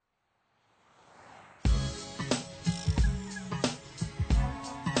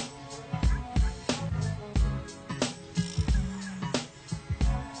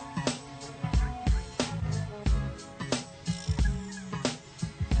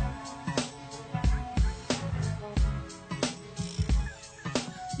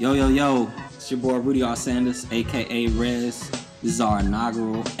Yo, it's your boy Rudy R. Sanders, aka Rez. This is our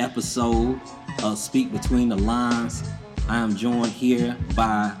inaugural episode of Speak Between the Lines. I am joined here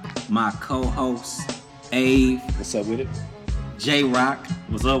by my co-host, Ave. What's up with it? J-Rock.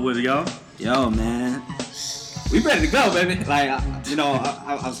 What's up with it, y'all? Yo, man. We ready to go, baby. Like, I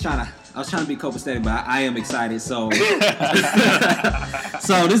was trying to be copacetic, but I am excited. So,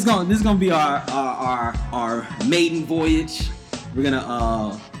 so this is gonna be our maiden voyage. We're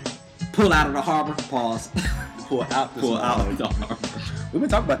gonna pull out of the harbor. Pause. Pull out of the harbor. We've been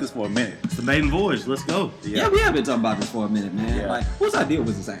talking about this for a minute. It's the maiden voyage. Let's go. Yeah, we have been talking about this for a minute, man. Yeah. Like, whose idea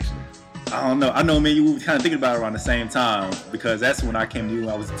was this actually? I don't know. I know, man, you were kind of thinking about it around the same time because that's when I came to you.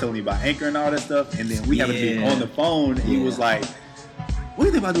 I was telling you about Anchor and all that stuff, and then we happened to be on the phone, and you was like, "What do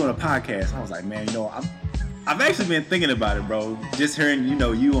you think about doing a podcast?" I was like, "Man, I've actually been thinking about it, bro. Just hearing,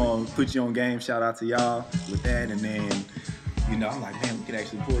 put you on game. Shout out to y'all with that, and then, I'm like, man, we could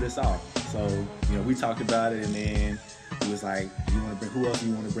actually pull this off." So, we talked about it, and then it was like, who else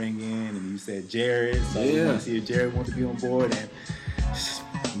you want to bring in? And you said Jared. So we want to see if Jared wants to be on board, and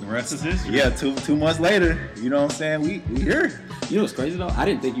the rest is history. Yeah, two months later, you know what I'm saying? We here. You know what's crazy though? I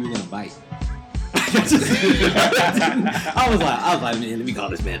didn't think you were gonna bite. I was like, man, let me call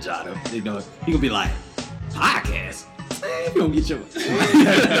this man Jado. He gonna be like, podcast? Man, you don't get your.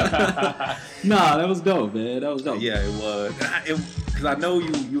 Nah, that was dope, man. That was dope. Yeah, it was. Because I know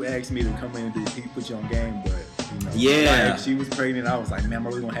you asked me to come in and put you on game, but like, she was pregnant. I was like, man, I'm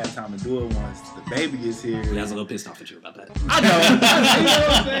really gonna have time to do it once the baby gets here. Yeah, I was a little pissed off at you about that. I know. You know what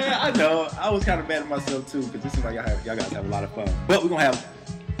I'm saying? I know. I was kind of mad at myself too because it seems like y'all guys have a lot of fun, but we're gonna have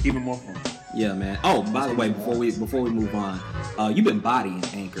even more fun. Yeah, man. Oh, by the way, before we move on, you've been bodying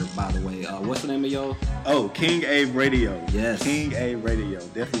Anchor, by the way. What's the name of y'all? Oh, King Ave Radio. Yes. King Ave Radio.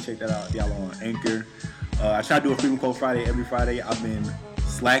 Definitely check that out. Y'all on Anchor. I try to do a Freedom Quote Friday every Friday. I've been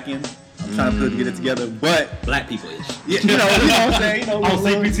slacking. I'm trying to get it together, but black people-ish. Yeah, you know what I'm saying?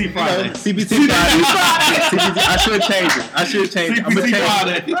 CPT Friday. CPT Friday. I should change it. I'm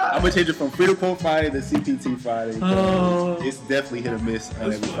gonna change it from Freedom Quote Friday to CPT Friday. It's definitely hit or miss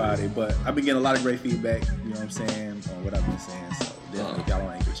on every Friday, but I've been getting a lot of great feedback. You know what I'm saying on what I've been saying. So definitely, if y'all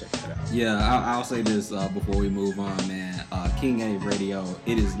on Anchor, check that out. Yeah, I'll say this before we move on, man. King Ave Radio,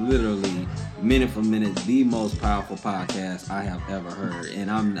 it is literally minute for minute the most powerful podcast I have ever heard, and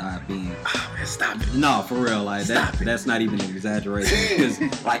I'm not being. Oh man, stop it! No, for real, like that's not even an exaggeration because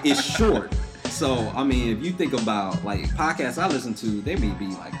like it's short. So I mean, if you think about like podcasts I listen to, they may be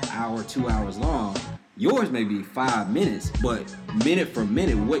like an hour, 2 hours long. Yours may be 5 minutes, but minute for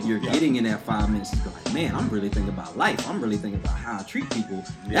minute, what you're getting in that 5 minutes is like, man, I'm really thinking about life. I'm really thinking about how I treat people.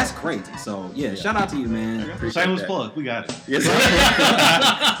 Yeah. That's crazy. So, shout out to you, man. Shameless plug. We got it. Yes,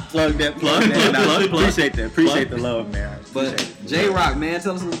 plug that. Appreciate that. Appreciate the love, man. But J-Rock, man,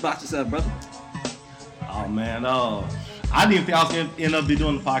 tell us about yourself, brother. Oh, man. I didn't even think I was going to end up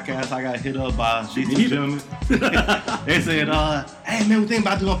doing the podcast. I got hit up by these two gentlemen. They said, hey, man, we think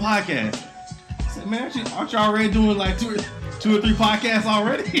about doing a podcast. I said, man, aren't you already doing like two or three podcasts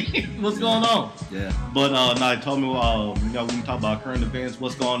already? What's going on? Yeah. But they told me, we can talk about current events,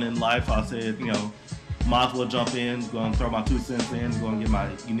 what's going on in life. I said, might as well jump in, going to throw my 2 cents in, going to get my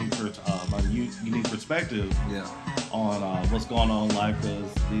unique perspective on what's going on in life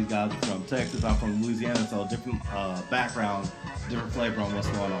because these guys are from Texas, I'm from Louisiana, so different background, different flavor on what's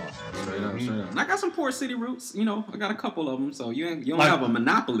going on. Straight up. And I got some Port City roots, I got a couple of them, so you don't have a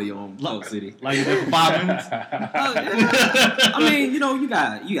monopoly on Port City. Like you did for 5 minutes? I mean, you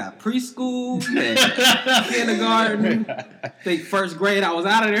got preschool, you got kindergarten, I think first grade I was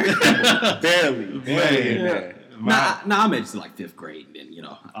out of there. Barely. Yeah. Nah, I made it to like 5th grade, and then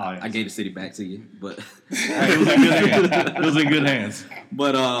I gave the city back to you, but it was in good hands.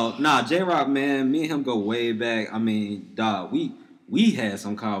 But J-Rock, man, me and him go way back. I mean, dog, we had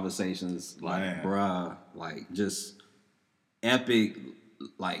some conversations like, bruh, like just epic,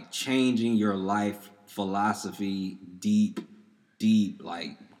 like changing your life philosophy, deep,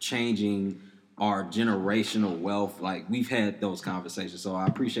 like changing our generational wealth. Like we've had those conversations, so I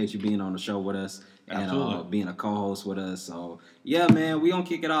appreciate you being on the show with us. Absolutely. And being a co-host with us. So, yeah, man, we gonna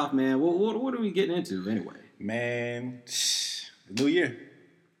kick it off, man. What are we getting into anyway? Man, New Year.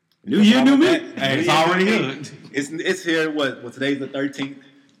 New Year, new me. Hey, it's already good. It's here, what, today's the 13th?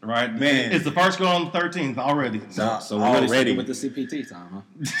 Right, man. It's the first go on the 13th already. So we're really sticking with the CPT time, huh?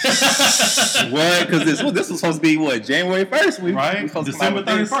 What? Because this was supposed to be, January 1st? Right, December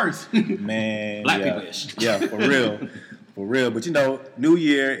 31st. Man. Black people-ish. Yeah, for real. For real. But, New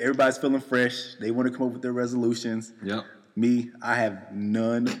Year, everybody's feeling fresh. They want to come up with their resolutions. Yep. Me, I have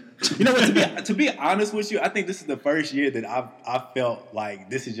none. You know what? To be honest with you, I think this is the first year that I felt like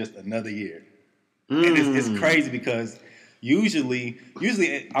this is just another year, and it's crazy because usually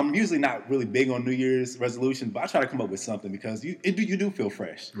I'm usually not really big on New Year's resolutions, but I try to come up with something because you do feel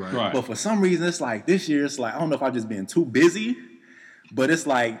fresh. Right. But for some reason, it's like this year, it's like I don't know if I've just been too busy, but it's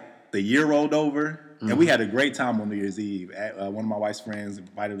like the year rolled over, and we had a great time on New Year's Eve. One of my wife's friends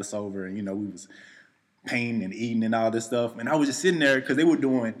invited us over, and we was painting and eating and all this stuff. And I was just sitting there because they were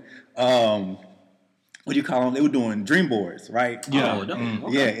doing, what do you call them? They were doing dream boards, right? Yeah. Okay.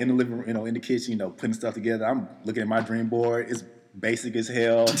 Yeah, in the living room, in the kitchen, putting stuff together. I'm looking at my dream board. It's basic as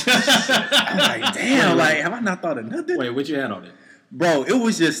hell. I'm like, damn, have I not thought of nothing? Wait, what you had on it? Bro, it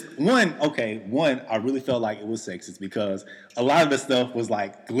was just one, I really felt like it was sexist because a lot of the stuff was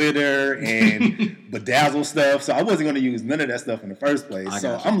like glitter and bedazzle stuff. So I wasn't going to use none of that stuff in the first place.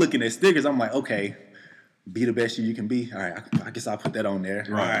 So I'm looking at stickers. I'm like, okay, be the best you can be. All right, I guess I'll put that on there.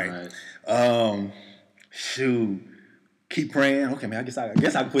 Right. All right. Shoot. Keep praying. Okay, man, I guess I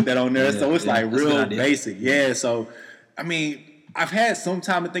can put that on there. So it's like real basic. Yeah. So, I mean, I've had some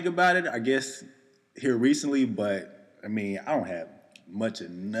time to think about it, I guess, here recently, but I mean, I don't have much of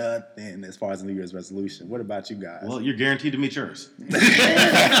nothing as far as New Year's resolution. What about you guys? Well, you're guaranteed to meet yours. For real.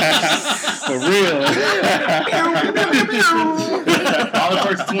 All the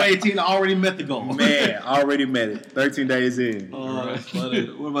first 2018 already met the goal. Man, already met it. 13 days in. Oh, that's funny.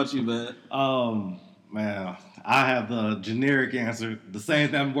 What about you, man? Man, I have the generic answer. The same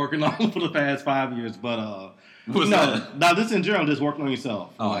thing I'm working on for the past 5 years, but now this in general, just working on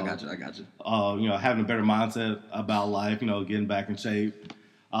yourself. Oh, I got you. Having a better mindset about life. Getting back in shape.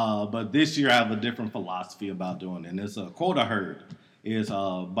 But this year I have a different philosophy about doing it. And it's a quote I heard is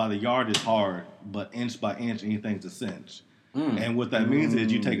by the yard is hard, but inch by inch anything's a cinch. And what that means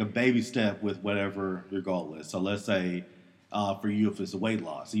is you take a baby step with whatever your goal is. So let's say for you, if it's a weight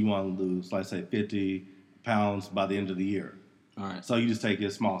loss, you want to lose, let's say 50 pounds by the end of the year. All right. So you just take a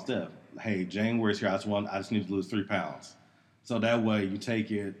small step. Hey, January's here. I just need to lose 3 pounds. So that way you take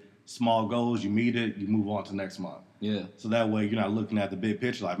it, small goals, you meet it, you move on to next month. Yeah. So that way you're not looking at the big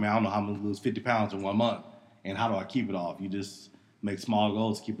picture like, man, I don't know how I'm going to lose 50 pounds in 1 month. And how do I keep it off? You just make small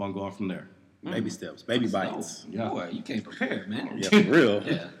goals, keep on going from there. Baby steps, baby bites. Yeah. Boy, you came prepared, man. Yeah, for real.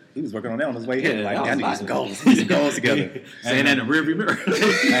 Yeah. He was working on that on his way here. I need some goals. Some goals together. Saying that in the rearview mirror.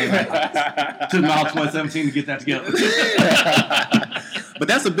 Took me all 2017 to get that together. But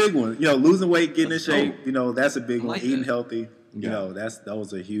that's a big one. Losing weight, getting in shape. That's a big one. Eating healthy.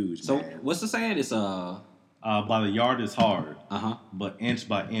 Those are huge. So man. what's the saying? It's by the yard is hard. But inch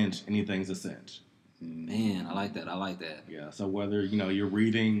by inch, anything's a cinch. Man, I like that. Yeah. So whether you're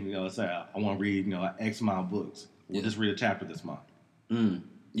reading, let's say I want to read X amount of books. We'll just read a chapter this month.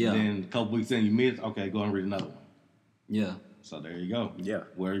 Yeah. Then a couple weeks in, you meet it. Okay, go and read another one. Yeah. So there you go. Yeah.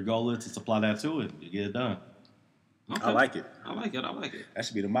 Where your goal is, just apply that to it. You get it done. Okay. I like it. That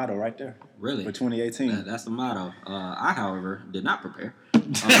should be the motto right there. Really? For 2018. That's the motto. I, however, did not prepare.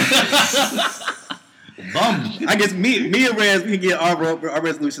 I guess me and Rez, we can get our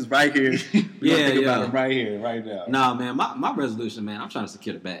resolutions right here. We think about them right here, right now. Nah, man, my resolution, man, I'm trying to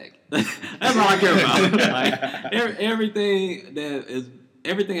secure the bag. That's all I care about.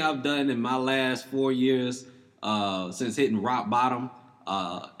 Everything I've done in my last 4 years since hitting rock bottom.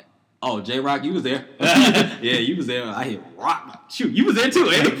 J-Rock, you was there. Yeah, you was there. I hit rock. Shoot, you was there too,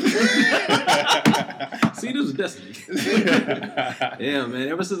 eh? See, this was destiny. Yeah, man.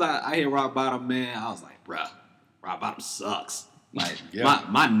 Ever since I hit rock bottom, man, I was like, bruh, rock bottom sucks. Like,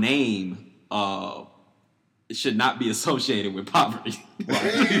 my name should not be associated with poverty.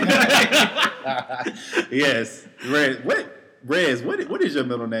 Yes. Rez, what is your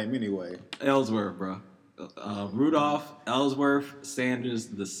middle name anyway? Ellsworth, bro. Rudolph Ellsworth Sanders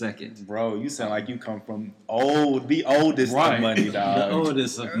II. Bro, you sound like you come from the oldest of money, dog. The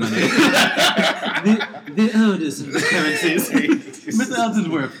oldest of money. the oldest of currencies. Mr.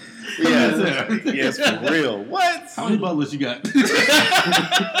 Ellsworth. Yeah. Yes, for real. What? How many butlers you got?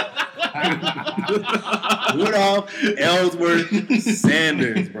 Rudolph Ellsworth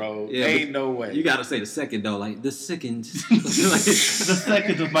Sanders, bro. Yeah, ain't no way. You gotta say the second though, like the second. The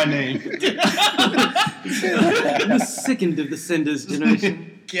second of my name. The second of the Sanders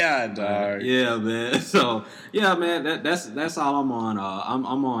generation. God, dog. Yeah, man. So yeah, man. That's all I'm on.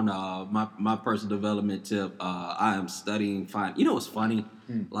 I'm on my personal development tip. I am studying finance. You know what's funny?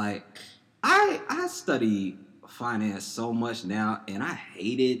 Like I study finance so much now, and I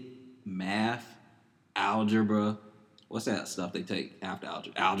hated math, algebra, what's that stuff they take after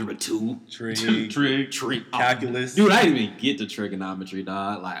algebra? Algebra 2. Trig. Calculus. Dude, I didn't even get to trigonometry,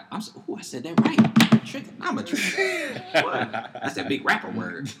 dog. Like, I said that right. Trigonometry. What? That's that big rapper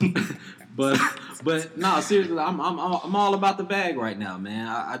word. but no, seriously, I'm all about the bag right now, man.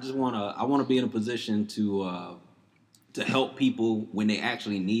 I wanna be in a position to help people when they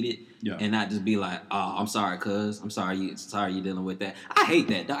actually need it. Yeah. And not just be like, oh, I'm sorry, cuz. I'm sorry you're dealing with that. I hate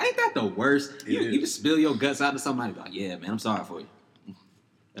that, dog. Ain't that the worst? You just spill your guts out to somebody, like, yeah, man, I'm sorry for you.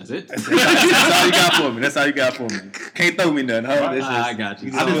 That's it. That's all you got for me. Can't throw me nothing, huh? I got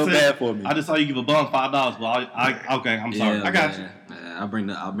you. I feel bad for me. I just saw you give a bum $5, but okay, I'm sorry. Yeah, I got you. I'll bring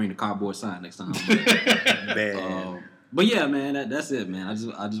the cardboard sign next time. Bad. But yeah, man, that's it, man.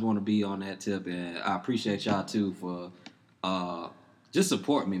 I just want to be on that tip, and I appreciate y'all too for just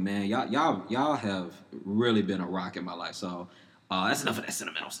support me, man. Y'all have really been a rock in my life. So that's enough of that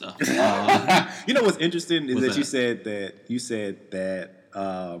sentimental stuff. You know what's interesting is that you said that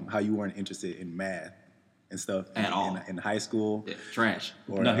how you weren't interested in math and stuff at all in high school. Yeah, trash.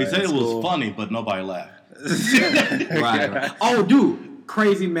 No, he said it was funny, but nobody laughed. right. Oh, dude,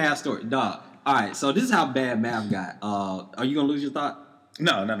 crazy math story, dog. All right, so this is how bad math got. Are you gonna lose your thought?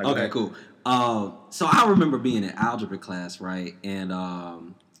 No. Okay, cool. So I remember being in algebra class, right?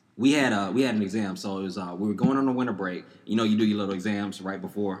 And we had an exam. So it was we were going on a winter break. You know, you do your little exams right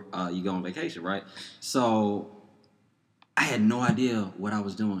before you go on vacation, right? So I had no idea what I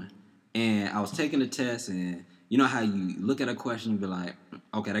was doing, and I was taking the test. And you know how you look at a question and be like,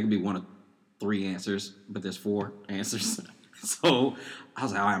 okay, that could be one of 3 answers, but there's 4 answers. So I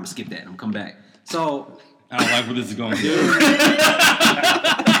was like, all right, I'm gonna skip that. I'm gonna come back. So I don't like where this is going.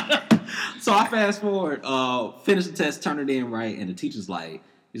 So I fast forward, finish the test, turn it in right, and the teacher's like,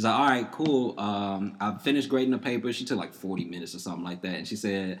 he's like, all right, cool. I finished grading the paper. She took like 40 minutes or something like that, and she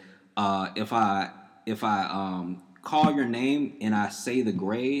said, if I call your name and I say the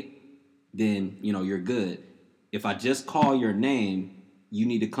grade, then you're good. If I just call your name, you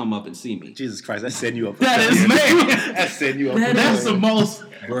need to come up and see me. Jesus Christ, that's setting you up. That is me. That's setting you up. That's the most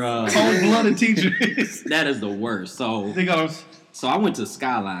cold-blooded teacher. That is the worst. So I went to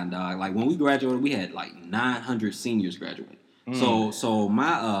Skyline, dog. Like when we graduated, we had like 900 seniors graduate. So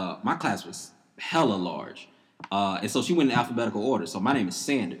my class was hella large, and so she went in alphabetical order. So my name is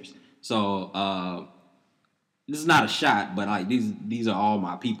Sanders. So this is not a shot, but like these are all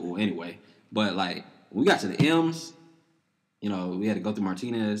my people anyway. But like when we got to the M's, we had to go through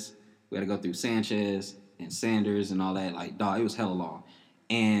Martinez, we had to go through Sanchez and Sanders and all that. Like, dog, it was hella long.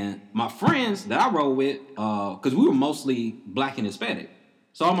 And my friends that I rode with, because we were mostly black and Hispanic.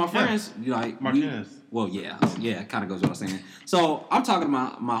 So all my friends, like... Martinez. It kind of goes with what I was saying. So I'm talking to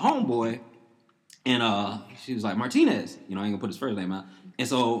my homeboy, and she was like, Martinez. I ain't going to put his first name out. And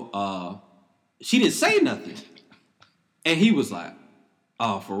so she didn't say nothing. And he was like,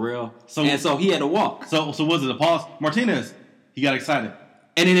 oh, for real? So he had to walk. So was it a pause? Martinez. He got excited.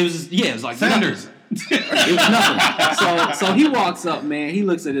 And then it was like... Sanders. It was nothing. So he walks up, man. He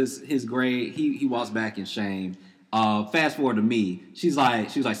looks at his grade. He walks back in shame. Fast forward to me. She was like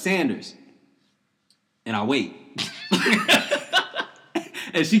Sanders, and I wait.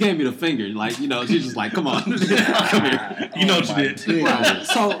 And she gave me the finger, like she's just like, come on, come here. You know what you did. Right.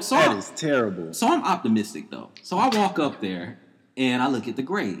 So that is terrible. So I'm optimistic though. So I walk up there and I look at the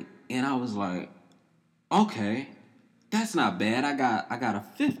grade, and I was like, okay, that's not bad. I got a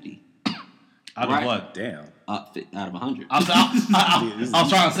 50. Out of what? Damn. Out of 100. I was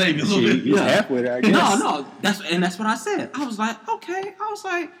trying to save you a little bit. You halfway there, I guess. No. That's what I said. I was like, okay. I was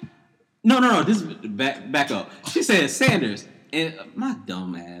like, no. This is back up. She said Sanders, and my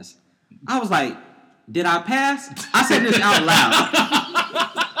dumb ass. I was like, did I pass? I said this out loud.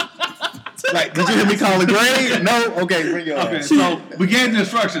 Like, did you hear me call a grade? No. Okay, bring your ass. So we gave the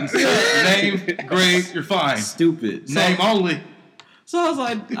instructions. Name, grade, you're fine. Stupid. Name only. So I was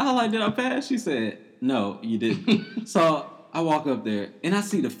like, did I pass? She said, no, you didn't. So I walk up there, and I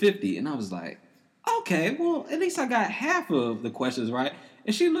see the 50, and I was like, okay, well, at least I got half of the questions right.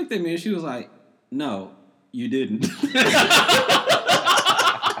 And she looked at me, and she was like, no, you didn't. And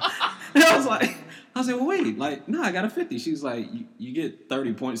I was like, well, wait, like, no, I got a 50. She was like, you get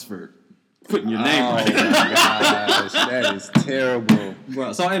 30 points for putting your name right. Oh, my gosh, that is terrible.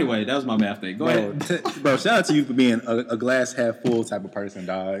 Bro, so anyway, that was my math thing. Go ahead. Bro, shout out to you for being a glass half full type of person,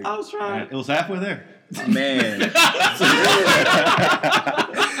 dog. I was trying. It was halfway there. Man.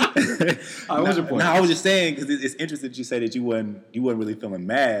 What was your point? No, I was just saying, because it's interesting that you say that you wasn't really feeling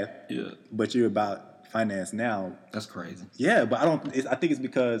math, but you're about finance now. That's crazy. Yeah, but I think it's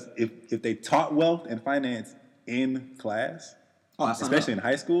because if they taught wealth and finance in class, especially in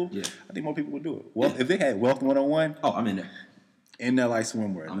high school. Yeah. I think more people would do it. Well, if they had Wealth 101. Oh, I'm in there. In there like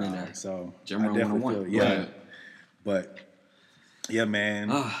swimwear. I'm in there. So Gym Room 101. Yeah. Right. But yeah,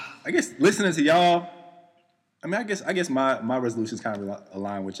 man. I guess listening to y'all, I mean, I guess my resolutions kind of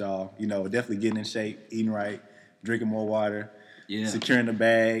align with y'all. You know, definitely getting in shape, eating right, drinking more water, securing the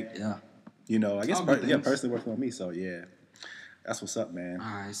bag. Yeah. You know, I guess personally working on me. So yeah, that's what's up, man. All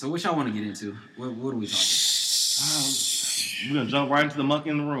right. So what y'all want to get into? What are we talking? We're gonna jump right into the monkey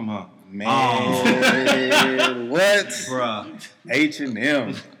in the room, huh? Man, what? Bruh.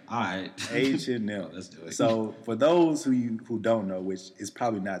 H&M. All right. H&M. Let's do it. So for those who don't know, which is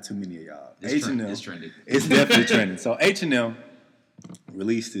probably not too many of y'all, H&M. It's trending. It's definitely trending. So H&M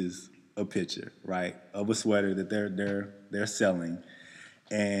released a picture, right, of a sweater that they're selling,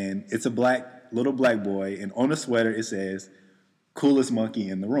 and it's a little black boy, and on the sweater it says, "Coolest monkey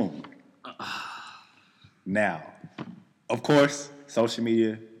in the room." Now, of course, social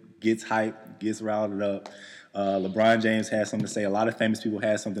media gets hyped, gets riled up. LeBron James has something to say. A lot of famous people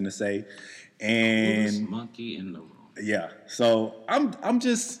had something to say, and Coolest monkey in the room. Yeah. So I'm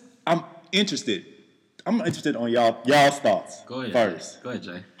interested. I'm interested on y'all's thoughts. Go ahead. First. Go ahead,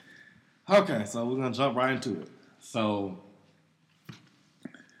 Jay. Okay, so we're gonna jump right into it. So,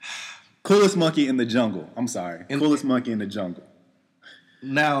 coolest monkey in the jungle. I'm sorry. Coolest monkey in the jungle.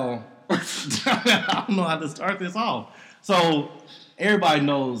 Now, I don't know how to start this off. So, everybody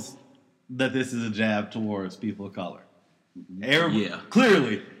knows that this is a jab towards people of color.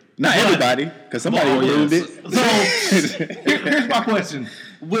 Clearly. Not everybody, because somebody removed it. So, here's my question.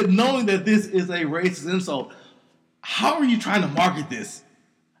 With knowing that this is a racist insult, how are you trying to market this?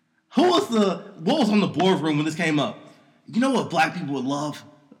 What was on the boardroom when this came up? You know what black people would love?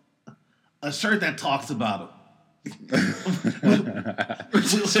 A shirt that talks about them. You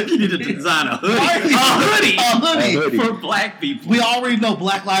need to design a hoodie. A hoodie for black people. We already know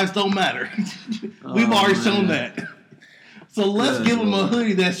Black Lives don't matter. We've already shown that. So let's give them a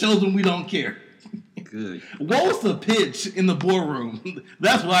hoodie that shows them we don't care. Good. What was the pitch in the boardroom?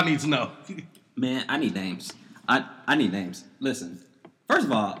 That's what I need to know. Man, I need names. I need names. Listen, first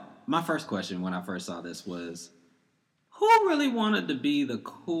of all, my first question when I first saw this was, who really wanted to be the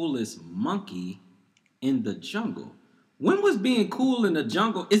coolest monkey in the jungle? When was being cool in the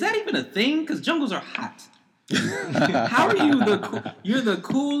jungle? Is that even a thing? Because jungles are hot. How are you you're the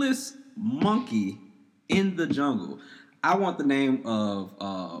coolest monkey in the jungle? I want the name of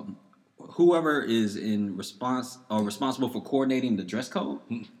whoever is responsible for coordinating the dress code.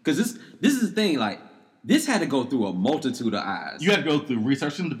 Because this is the thing, like, this had to go through a multitude of eyes. You had to go through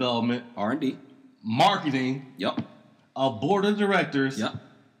research and development, R&D, marketing, a board of directors,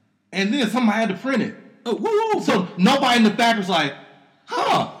 and then somebody had to print it. Oh, whoa. So nobody in the back was like,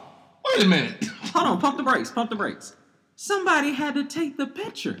 wait a minute. Hold on, pump the brakes. Somebody had to take the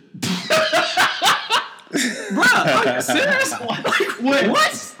picture. Bruh, are you serious? What?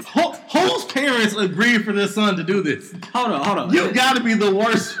 Whose parents agreed for their son to do this? Hold on. You got to be the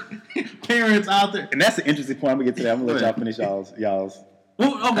worst parents out there. And that's an interesting point. I'm gonna get to that. I'm gonna let y'all finish y'all's.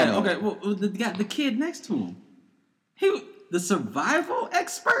 Well, okay. Well, the kid next to him, the survival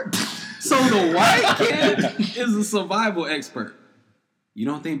expert. So the white kid is a survival expert. You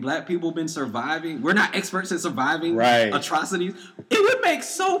don't think black people been surviving? We're not experts at surviving atrocities. It would make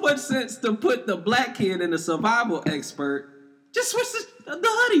so much sense to put the black kid and the survival expert. Just switch the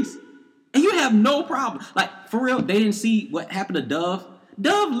hoodies. And you have no problem. Like, for real, they didn't see what happened to Dove.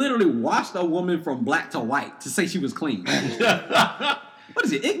 Dove literally washed a woman from black to white to say she was clean. What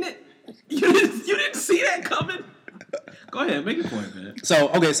is it, ignorant? You didn't see that coming? Go ahead, make your point, man. So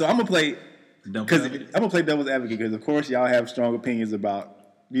I'm gonna play devil's advocate because of course y'all have strong opinions about,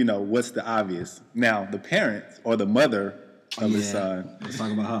 you know, what's the obvious. Now the parent or the mother of the son, let's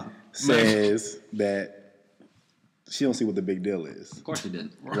talk about her, says that she don't see what the big deal is. Of course she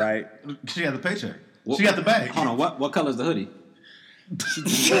didn't. Right? She got the paycheck. She got the bag. Hold on, what color is the hoodie?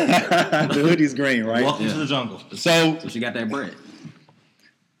 The hoodie's green, right? Welcome to the jungle. So she got that bread.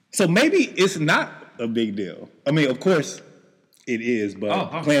 So maybe it's not a big deal. I mean, of course it is,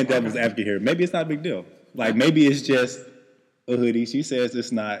 but playing devil's advocate here, maybe it's not a big deal. Like, maybe it's just a hoodie. She says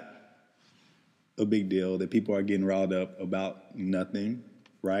it's not a big deal, that people are getting riled up about nothing,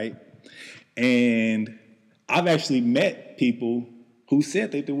 right? And I've actually met people who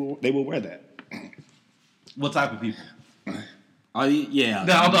said they will wear that. What type of people? Oh, yeah.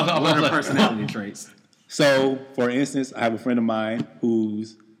 What are personality traits? So, for instance, I have a friend of mine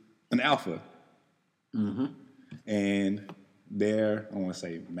who's an alpha. Mm-hmm. And their, I don't want to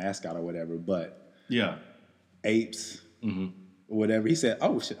say mascot or whatever, but apes or whatever. He said,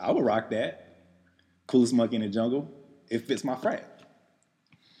 "Oh shit, I would rock that. Coolest monkey in the jungle." it fits my frat.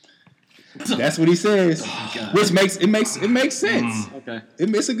 That's what he says, which makes sense. Okay,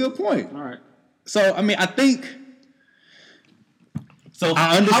 it's a good point. All right. So I mean, I think. So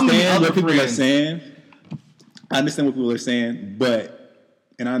I understand what people are saying. I understand what people are saying,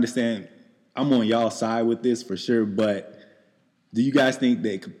 and I understand I'm on y'all's side with this for sure. But do you guys think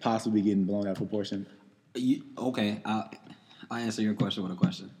that it could possibly be getting blown out of proportion? Okay, I'll answer your question with a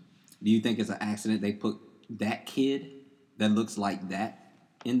question. Do you think it's an accident they put that kid that looks like that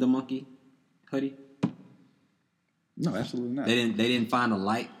in the monkey hoodie? No, absolutely not. They didn't find a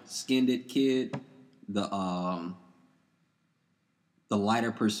light-skinned kid. The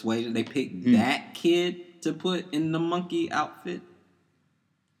lighter persuasion. They picked that kid to put in the monkey outfit.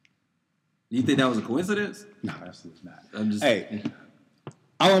 Do you think that was a coincidence? No, absolutely not.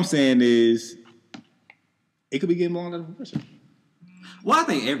 All I'm saying is it could be getting blown out of proportion. Well, I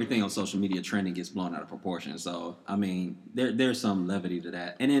think everything on social media trending gets blown out of proportion. So, I mean, there's some levity to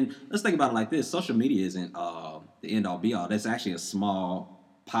that. And then let's think about it like this. Social media isn't the end-all, be-all. That's actually a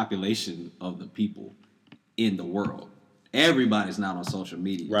small population of the people in the world. Everybody's not on social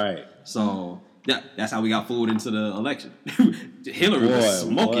media. Right. So, that's how we got fooled into the election. Hillary was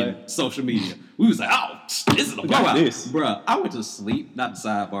smoking social media. We was like, oh, this is a blowout. Bruh, I went to sleep. Not the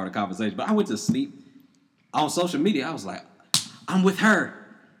sidebar of the conversation, but I went to sleep on social media. I was like, I'm with her.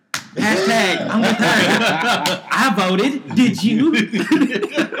 Hashtag, I'm with her. I voted. Did you?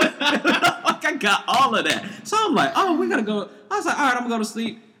 I got all of that. So I'm like, oh, we gotta go. I was like, all right, I'm gonna go to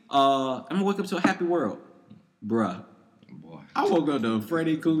sleep. I'm gonna wake up to a happy world. Bruh. I woke up to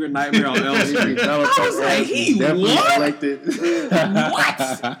Freddy Krueger Nightmare on Elm Street. I was like, he what?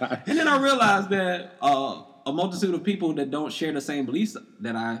 What? And then I realized that a multitude of people that don't share the same beliefs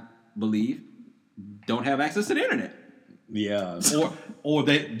that I believe don't have access to the internet. Yeah. Or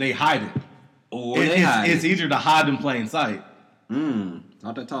they hide it. It's easier to hide in plain sight.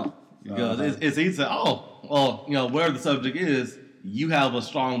 Not that talk. Because it's easy to, where the subject is, you have a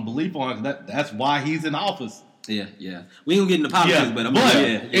strong belief on it. That's why he's in office. Yeah. We ain't gonna get into politics, but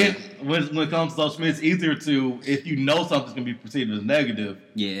when it comes to social media, it's easier to, if you know something's gonna be perceived as negative,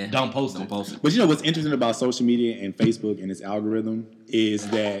 don't post it. But you know what's interesting about social media and Facebook and its algorithm is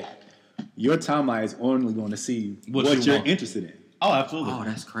that your timeline is only going to see what you're interested in. Oh, absolutely. Oh,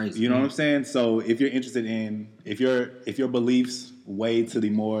 that's crazy. You know what I'm saying? So if you're interested in, if your beliefs weigh to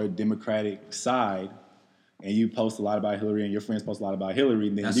the more democratic side, and you post a lot about Hillary and your friends post a lot about Hillary,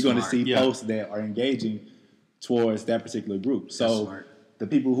 then you're going to see posts that are engaging towards that particular group. So the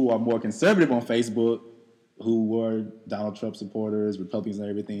people who are more conservative on Facebook, who were Donald Trump supporters, Republicans and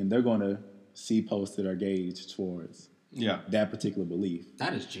everything, they're going to see posts that are gauged towards that particular belief.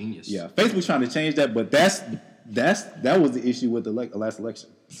 That is genius. Yeah, Facebook's trying to change that, but that was the issue with the last election.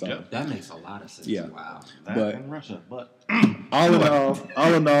 So that makes a lot of sense. Yeah. Wow. But in Russia, but all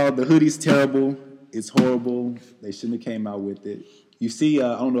in all, the hoodie's terrible. It's horrible. They shouldn't have came out with it. You see,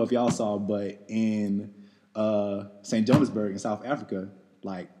 I don't know if y'all saw, but in St. Johannesburg in South Africa,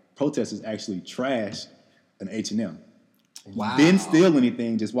 like protesters actually trashed an H&M. Wow. Didn't steal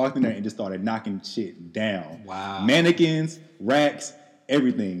anything, just walked in there and just started knocking shit down. Wow. Mannequins, racks,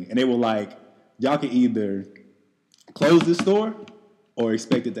 everything. And they were like, y'all can either close this store or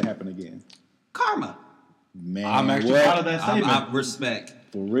expect it to happen again. Karma. Man, I'm actually proud of that statement. I respect.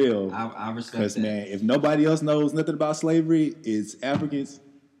 For real. I respect Because, that. man, if nobody else knows nothing about slavery, it's Africans,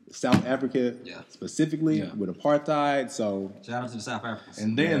 South Africa specifically, with apartheid. So shout out to the South Africans.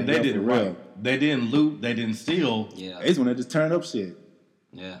 And then they did it right. They didn't loot. They didn't steal. Yeah. They just want to just turn up shit.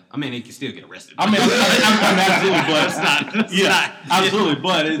 Yeah. I mean, they can still get arrested. I mean, absolutely, but it's not. Absolutely,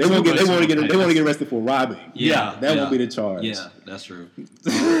 but they want to get arrested for robbing. Yeah. That won't be the charge. Yeah, that's true.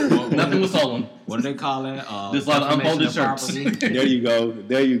 Nothing was stolen. What do they call it? Just like unfolded shirts. There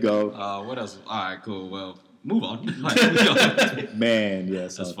you go. What else? All right, cool. Well, move on. Man,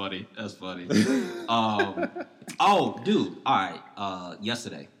 yes. That's funny. Oh, dude. All right.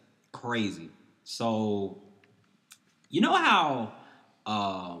 Yesterday, crazy. So, you know how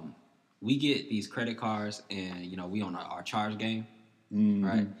we get these credit cards and we on our charge game,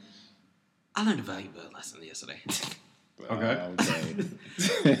 right? I learned a valuable lesson yesterday. Okay.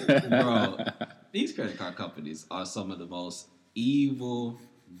 Bro, these credit card companies are some of the most evil,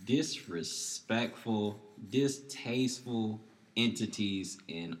 disrespectful, distasteful entities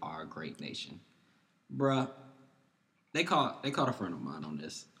in our great nation. Bruh, they caught a friend of mine on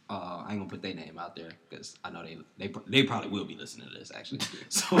this. I ain't gonna put their name out there because I know they probably will be listening to this actually.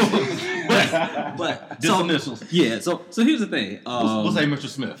 So, but just initials. Yeah. So here's the thing. We'll say Mr.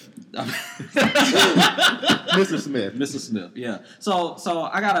 Smith. Mr. Smith. Yeah. So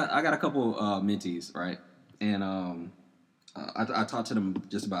I got a couple mentees, right? And I talk to them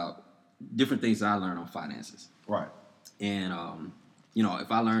just about different things that I learned on finances. Right. And,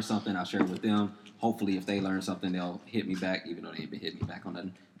 if I learn something, I'll share it with them. Hopefully, if they learn something, they'll hit me back, even though they ain't been hitting me back on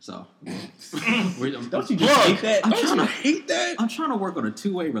nothing. So, don't you just hate that? Don't you hate that? I'm trying to work on a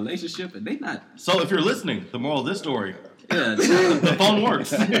two-way relationship, and they not. So, if you're listening, the moral of this story, the phone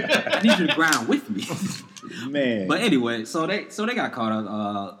works. I need you to grind with me, man. But anyway, so they got caught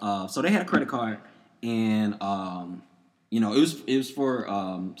up. So they had a credit card, and it was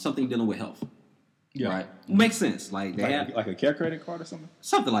for something dealing with health. Yeah. Right. Makes sense. Like they had like a care credit card or something.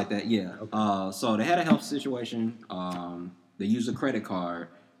 Something like that. Yeah. Okay. So they had a health situation. They used a credit card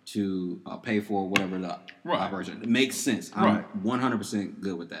to pay for whatever the operation. It makes sense. I'm 100%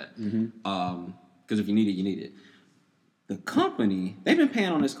 good with that. Because if you need it, you need it. The company, they've been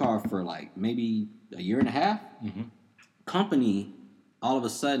paying on this card for like maybe a year and a half. Company all of a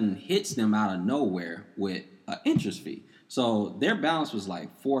sudden hits them out of nowhere with an interest fee. So their balance was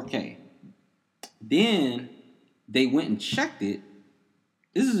like $4,000. Then they went and checked it.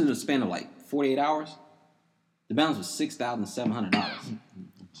 This is in a span of like 48 hours. The balance was $6,700.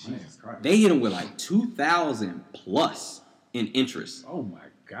 Jesus Christ. They hit them with like $2,000 plus in interest. Oh my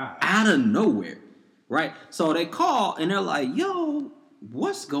God. Out of nowhere. Right? So they call and they're like, yo,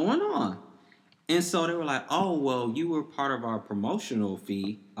 what's going on? And so they were like, oh, well, you were part of our promotional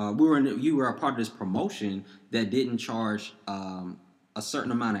fee. You were a part of this promotion that didn't charge a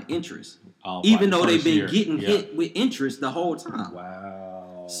certain amount of interest. Even though they've been getting hit with interest the whole time.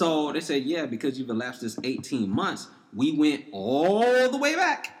 Wow. So they said, yeah, because you've elapsed this 18 months, we went all the way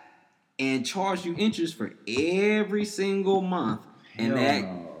back and charged you interest for every single month. And that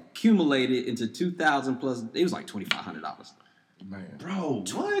accumulated into $2,000 plus. It was like $2,500. Man. Bro,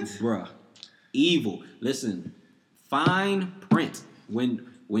 what? Bruh. Evil. Listen, fine print. When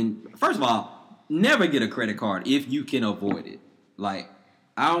first of all, never get a credit card if you can avoid it. Like,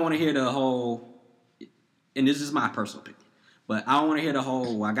 I don't want to hear the whole, and this is my personal opinion, but I don't want to hear the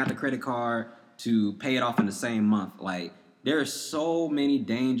whole, well, I got the credit card to pay it off in the same month. Like, there are so many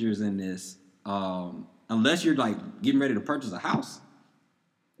dangers in this. Unless you're like getting ready to purchase a house,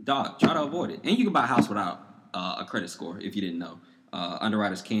 dog, try to avoid it. And you can buy a house without a credit score if you didn't know.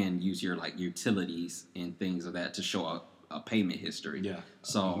 Underwriters can use your like utilities and things of that to show a payment history. Yeah.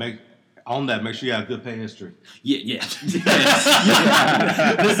 So make sure you have good pay history. Yeah.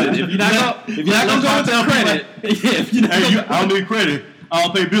 Listen, if you're not gonna go into credit, I don't need credit. I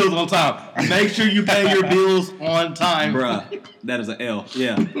don't pay bills on time. Make sure you pay your bills on time, bruh. That is an L.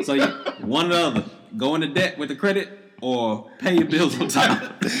 Yeah. So one or the other. Go into debt with the credit or pay your bills on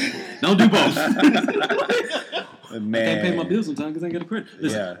time. Don't do both. Man. I can't pay my bills on time because I ain't got a credit.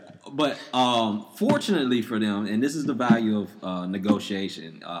 Listen, but fortunately for them, and this is the value of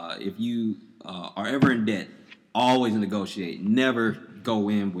negotiation. If you are ever in debt, always negotiate. Never go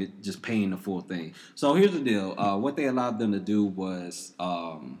in with just paying the full thing. So here's the deal. What they allowed them to do was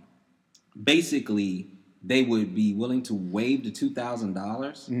basically they would be willing to waive the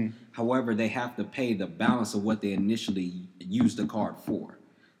 $2,000. However, they have to pay the balance of what they initially used the card for.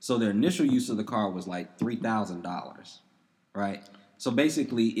 So their initial use of the card was like $3,000, right? So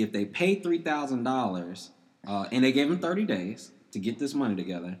basically, if they paid $3,000 and they gave them 30 days to get this money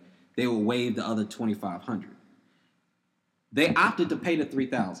together, they would waive the other $2,500. They opted to pay the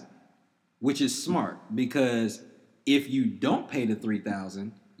 $3,000, which is smart because if you don't pay the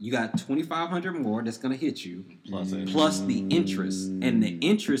 $3,000, you got $2,500 more that's going to hit you, plus the interest, and the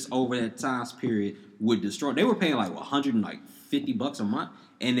interest over that time period would destroy. They were paying like $150 a month.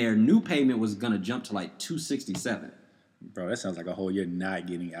 And their new payment was gonna jump to like $267. Bro, that sounds like a whole year not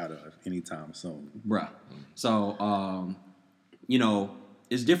getting out of anytime soon. Bruh. So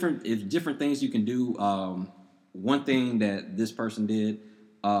it's different. It's different things you can do. One thing that this person did,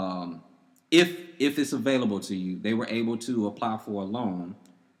 if it's available to you, they were able to apply for a loan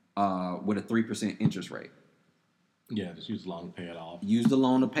with a 3% interest rate. Yeah, just use the loan to pay it off. Use the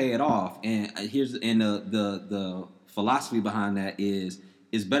loan to pay it off, and the philosophy behind that is.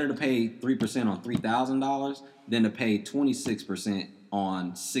 It's better to pay 3% on $3,000 than to pay 26%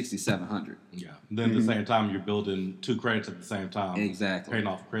 on $6,700. Yeah. Then at the same time, you're building two credits at the same time. Exactly. Paying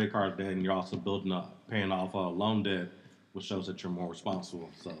off credit card debt, and you're also paying off loan debt, which shows that you're more responsible.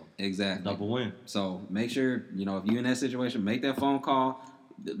 So exactly, double win. So make sure if you're in that situation, make that phone call,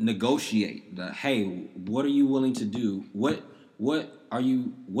 negotiate. Hey, what are you willing to do? What do I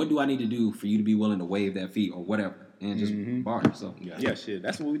need to do for you to be willing to waive that fee or whatever? And just barter. So yeah, shit.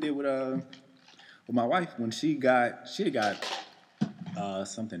 That's what we did with my wife when she got something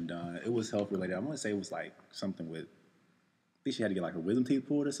done. It was health related. I want to say it was like something with. I think she had to get like a wisdom teeth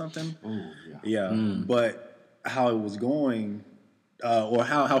pulled or something. Oh yeah. But how it was going, or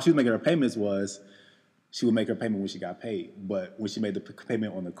how she was making her payments was, she would make her payment when she got paid. But when she made the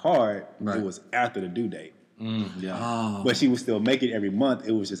payment on the card, it was after the due date. But she would still make it every month.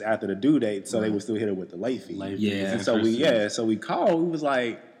 It was just after the due date, so they would still hit her with the late fee. And so we called. We was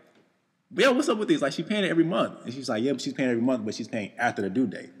like, yeah, what's up with this? Like, she paying it every month. And she's like, yeah, but she's paying every month, but she's paying after the due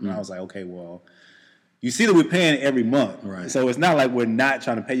date. And I was like, okay, well, you see that we're paying every month. Right. So it's not like we're not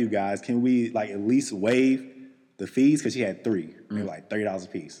trying to pay you guys. Can we, like, at least waive the fees? Because she had 3. They were like $30 a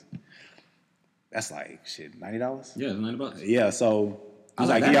piece. That's like, shit, $90? Yeah, $90. Yeah, so I was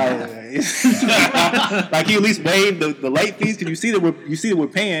like, y'all, like, can you at least waive the late fees? Because you see that we're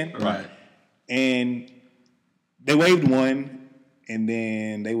paying. Right. And they waived one. And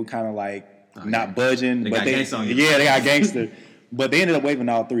then they were kind of like not budging. They got gangster on you. Yeah, they got gangster. But they ended up waiving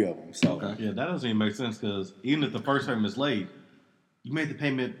all 3 of them. So yeah, that doesn't even make sense because even if the first payment is late, you made the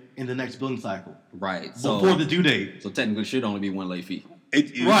payment in the next billing cycle. Right. Before the due date. So technically it should only be 1 late fee.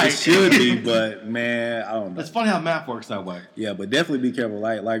 It should be, but man, I don't know. It's funny how math works that way. Yeah, but definitely be careful.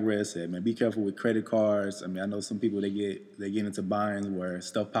 Like Red said, man, be careful with credit cards. I mean, I know some people they get into buying where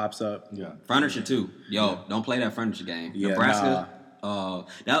stuff pops up. Yeah, furniture too. Yo, don't play that furniture game. Yeah, Nebraska.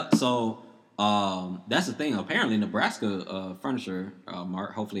 That's the thing. Apparently, Nebraska furniture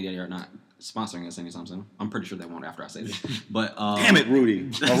mart. Hopefully, they are not sponsoring us anytime soon. I'm pretty sure they won't after I say this. But damn it, Rudy,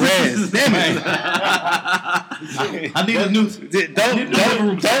 Rez, damn it! I need a new.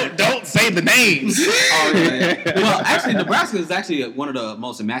 Don't say the names. Well, actually, Nebraska is actually one of the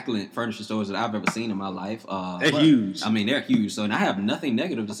most immaculate furniture stores that I've ever seen in my life. They're huge. I mean, they're huge. So, and I have nothing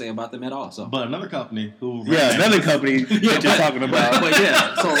negative to say about them at all. So, but another company who another company that you're talking about. But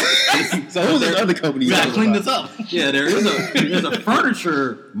yeah, so who's the other company? You gotta clean this up. Yeah, there's a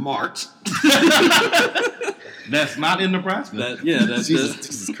furniture mart. That's not in Nebraska.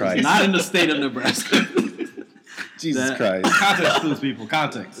 Jesus Christ. Not in the state of Nebraska. Jesus Christ. Context to those people.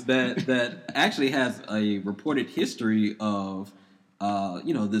 Context. That actually has a reported history of, the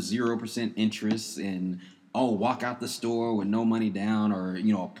 0% interest and walk out the store with no money down or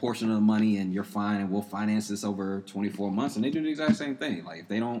a portion of the money and you're fine and we'll finance this over 24 months. And they do the exact same thing. Like if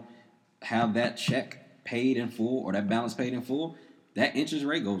they don't have that check paid in full or that balance paid in full, that interest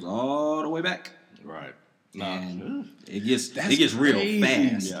rate goes all the way back. Right. And it gets real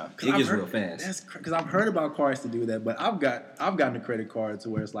fast. Yeah. It gets real fast. That's because I've heard about cards to do that, but I've gotten a credit card to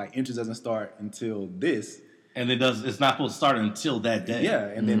where it's like interest doesn't start until this. And it's not supposed to start until that day. Yeah,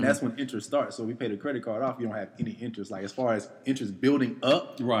 and then that's when interest starts. So if you pay the credit card off, you don't have any interest. Like as far as interest building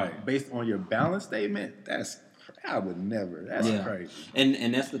up, right, based on your balance statement, I would never. That's crazy.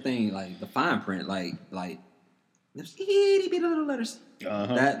 And that's the thing, like the fine print, like there's itty bitty little letters.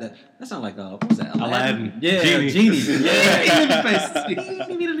 That sounds like what was that? Aladdin. Yeah, Genie.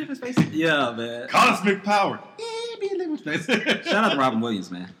 Yeah, man. Cosmic power. Shout out to Robin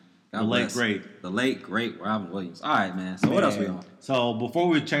Williams, man. The late great Robin Williams. All right, man. So what else we on? So before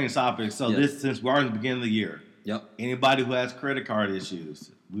we change topics, since we are in the beginning of the year, anybody who has credit card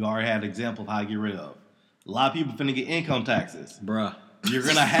issues, we already had an example of how to get rid of. A lot of people finna get income taxes. Bruh. You're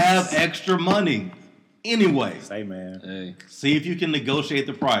gonna have extra money anyway. Say, man. Hey. See if you can negotiate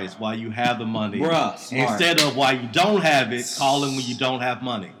the price while you have the money. Bruh, smart. Instead of while you don't have it, calling when you don't have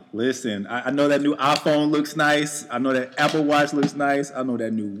money. Listen, I know that new iPhone looks nice. I know that Apple Watch looks nice. I know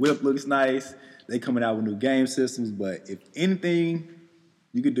that new whip looks nice. They coming out with new game systems. But if anything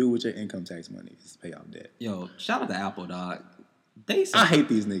you could do with your income tax money is pay off debt. Yo, shout out to Apple, dog. I hate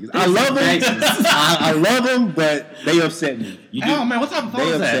these niggas. I love them. I love them, but they upset me. Oh, man, what type of phone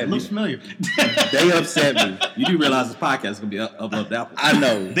is that? It looks familiar. They upset me. You do realize this podcast is going to be uploaded to Apple. I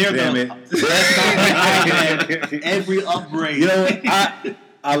know. Damn it. Every upgrade. You know what?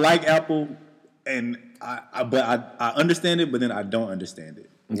 I like Apple, and I understand it, but then I don't understand it,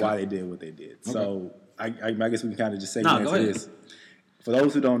 why they did what they did. Okay. So I guess we can kind of just say this. For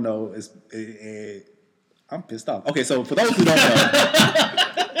those who don't know, I'm pissed off. Okay, so for those who don't know,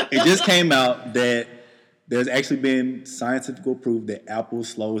 it just came out that there's actually been scientific proof that Apple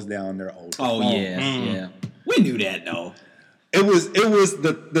slows down their old phones. Yeah. We knew that, though. It was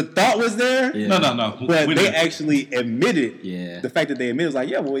the thought was there. Yeah. No. But they actually admitted the fact that they admitted was like,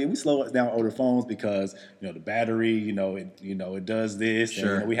 we slow down older phones because the battery, it does this.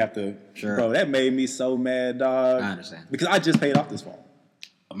 Sure. And, we have to. Sure. Bro, that made me so mad, dog. I understand because I just paid off this phone.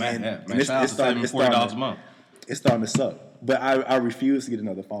 Man, it's starting $40 a month. It's starting to suck. But I refuse to get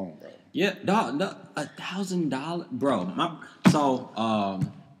another phone, bro. Yeah, dog, $1,000, bro.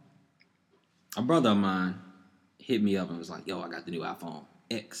 A brother of mine hit me up and was like, "Yo, I got the new iPhone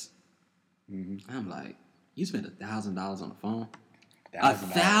X." Mm-hmm. I'm like, "You spent $1,000 on a phone?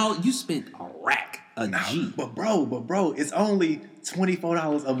 $1,000? You spent a rack A G. But bro, it's only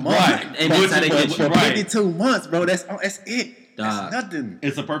 $24 a month. Right. And that's how they get you. For 52 months, bro. That's it. That's nothing.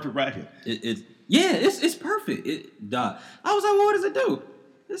 It's a perfect bracket. It's perfect. I was like, well, what does it do?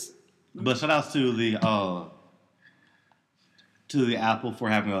 But shout outs to the Apple for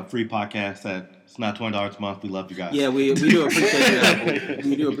having a free podcast it's not $20 a month. We love you guys. Yeah, we do appreciate it, Apple.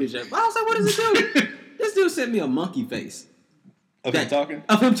 We do appreciate it. But I was like, what does it do? This dude sent me a monkey face. Of him talking?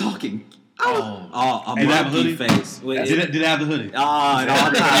 Of him talking. A monkey face. Did it have the hoodie? It all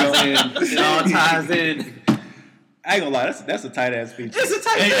ties in. It all ties in. I ain't gonna lie, that's a tight ass feature. It's a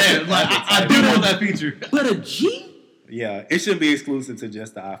tight ass. I do want that feature. But a G? Yeah, it shouldn't be exclusive to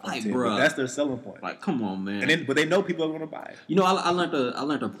just the iPhone 10. But that's their selling point. Like, come on, man. But they know people are gonna buy it. You know, I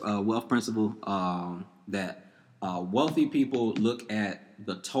learned a wealth principle that wealthy people look at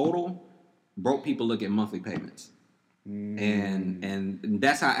the total, broke people look at monthly payments. And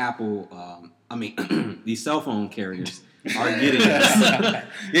that's how Apple, these cell phone carriers are getting us. Yeah,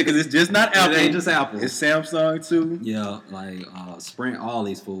 because it's just not Apple. It ain't just Apple. It's Samsung too. Yeah, like Sprint, all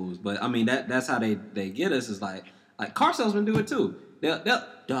these fools. But I mean, that's how they get us. Is like car salesmen do it too. They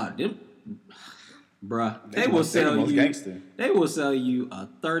will sell you. Gangster. They will sell you a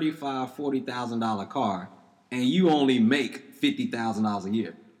 $35,000-$40,000 car, and you only make $50,000 a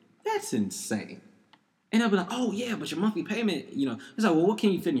year. That's insane. And they'll be like, "Oh yeah, but your monthly payment, it's like, well, what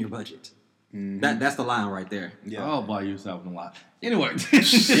can you fit in your budget?" Mm-hmm. That's the line right there. Yeah. I'll buy yourself a lot. Anyway.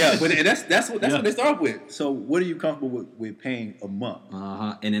 Yeah, but that's what they start with. So what are you comfortable with paying a month?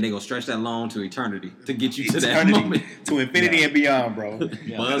 And then they go stretch that loan to eternity to get you to that moment. To infinity and beyond, bro.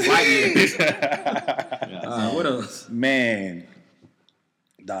 Buzz Lightyear. What else? Man.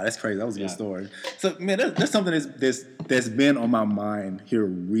 Nah, that's crazy. That was a good story. So man, that's something that's been on my mind here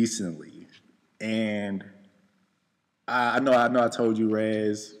recently. And I know I told you,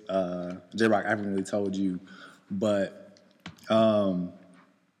 Rez, J-Rock, I haven't really told you, but I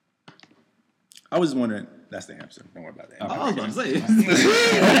was wondering, that's the hamster. Don't worry about that. I was going to say.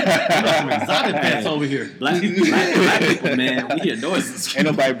 Some exotic pets over here. Black people, man, we hear noises. Ain't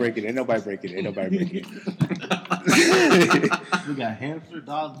nobody breaking it. We got hamster,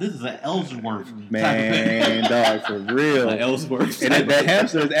 dog. This is an Ellsworth. Man, dog, for real. Ellsworth. And that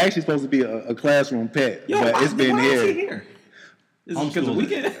hamster is actually supposed to be a classroom pet, but it's been here. Is it because of the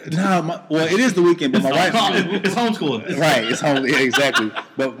weekend? No, it is the weekend, but my wife... It's homeschooling. Right, it's home. Yeah, exactly.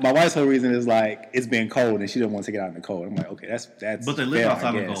 But my wife's whole reason is like, it's been cold and she doesn't want to take it out in the cold. I'm like, okay, that's But they live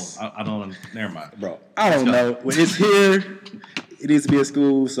outside the cold. I don't... Never mind. Bro, I don't know. When it's here, it needs to be at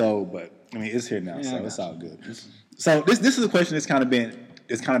school, but it's here now, so it's all good. So this is a question that's kind of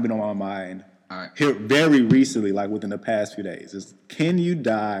been on my mind here very recently, like within the past few days. Is can you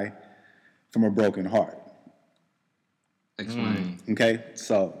die from a broken heart? Explain. Okay,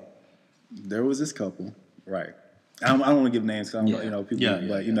 so there was this couple, right? I don't want to give names because I don't know, people,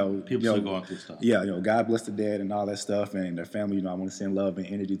 but people still going through stuff. Yeah, God bless the dead and all that stuff, and their family. I want to send love and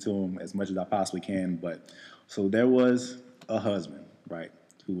energy to them as much as I possibly can. But so there was a husband, right,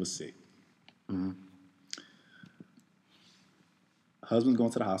 who was sick. Mm-hmm. Husband's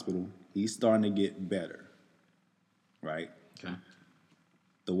going to the hospital. He's starting to get better, right? Okay.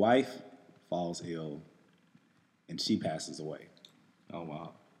 The wife falls ill, and she passes away. Oh,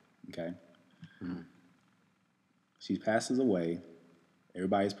 wow. Okay? Mm-hmm. She passes away.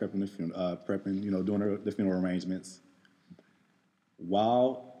 Everybody's prepping the funeral, doing the funeral arrangements.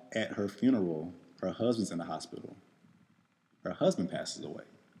 While at her funeral, her husband's in the hospital. Her husband passes away.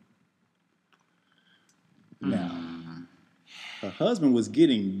 Now, her husband was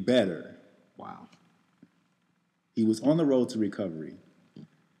getting better. Wow. He was on the road to recovery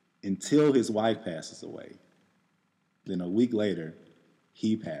until his wife passes away. Then a week later,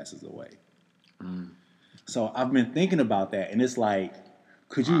 he passes away. So I've been thinking about that, and it's like,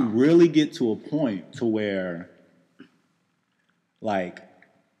 could you really get to a point to where, like,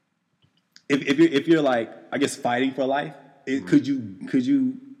 if you're like, I guess, fighting for life, could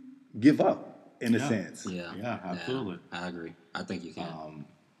you give up in a sense? Yeah, absolutely. I agree. I think you can.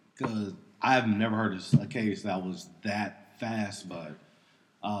 Because I've never heard a case that was that fast, but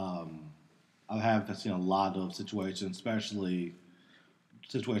I have seen a lot of situations, especially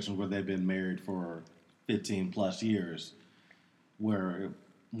situations where they've been married for 15 plus years, where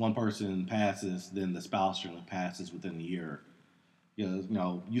one person passes, then the spouse generally passes within a year.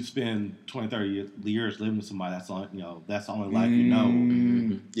 You spend 20, 30 years living with somebody, that's the only life you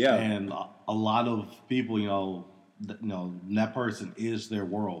know. Yeah. And a lot of people, that person is their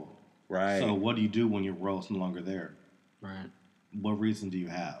world. Right. So what do you do when your world's no longer there? Right. What reason do you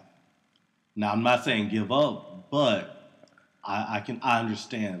have? Now, I'm not saying give up, but I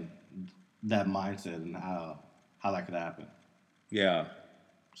understand that mindset and how that could happen. Yeah.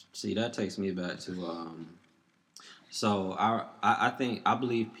 See, that takes me back to so I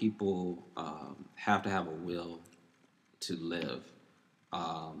believe people have to have a will to live.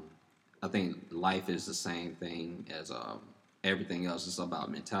 I think life is the same thing as everything else. It's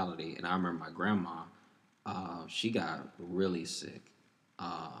about mentality. And I remember my grandma, she got really sick.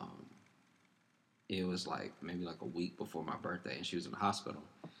 It was like maybe like a week before my birthday, and she was in the hospital.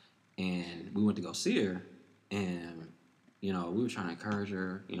 And we went to go see her, and we were trying to encourage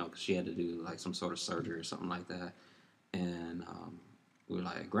her, because she had to do like some sort of surgery or something like that. And we were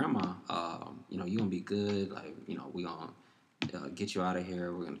like, Grandma, you're gonna be good. Like, we're gonna get you out of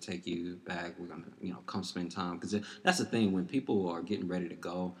here. We're gonna take you back. We're gonna, come spend time. Because that's the thing, when people are getting ready to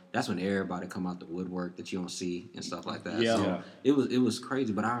go, that's when everybody come out the woodwork that you don't see and stuff like that. Yeah. So it was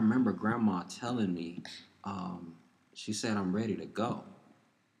crazy. But I remember Grandma telling me, she said, I'm ready to go.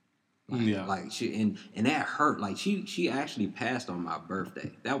 Like she and that hurt. Like she actually passed on my birthday.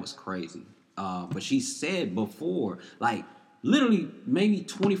 That was crazy. But she said before, like literally maybe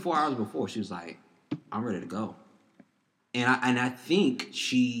 24 hours before, she was like, I'm ready to go. And I think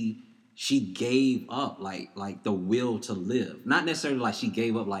she gave up like the will to live. Not necessarily like she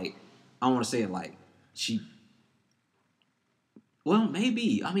gave up, like, I don't want to say it like well,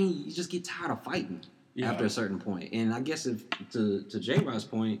 maybe. I mean, you just get tired of fighting after a certain point. And I guess if to J-Rod's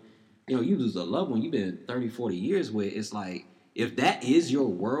point, you lose a loved one you've been 30, 40 years with, it's like, if that is your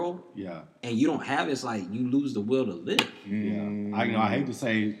world, and you don't have it, it's like you lose the will to live. Yeah, I hate to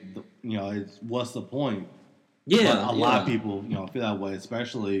say, it's what's the point? Yeah, but a lot of people, feel that way,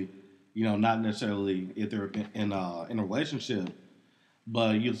 especially, not necessarily if they're in a relationship,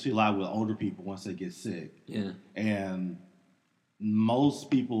 but you see a lot with older people once they get sick. Yeah, and most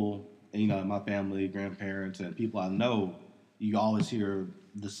people, in my family, grandparents, and people I know, you always hear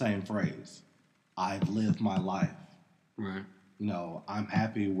the same phrase: "I've lived my life." Right. I'm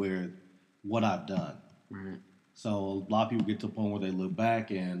happy with what I've done. Right. So a lot of people get to a point where they look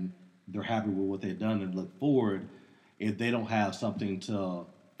back and they're happy with what they've done and look forward. If they don't have something to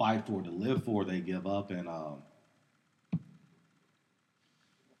fight for, to live for, they give up. And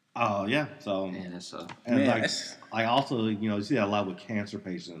so man, that's and like I also you see that a lot with cancer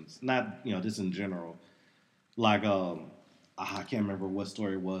patients, not just in general. Like I can't remember what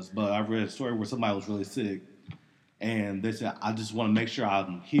story it was, but I read a story where somebody was really sick. And they said, I just want to make sure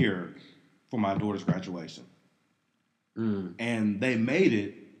I'm here for my daughter's graduation. And they made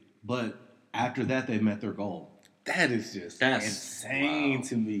it, but after that, they met their goal. That is just insane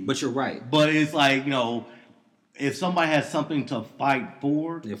to me. But you're right. But it's like, if somebody has something to fight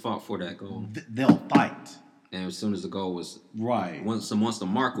for, they fought for that goal. They'll fight. And as soon as the goal was right, once the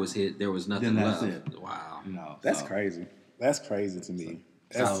mark was hit, there was nothing left. It. Wow. That's crazy. That's crazy to me.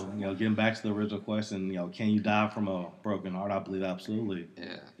 So, getting back to the original question, can you die from a broken heart? I believe absolutely.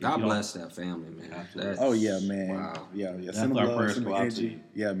 Yeah. God bless that family, man. Oh, yeah, man. Wow. Yeah. That's our first energy.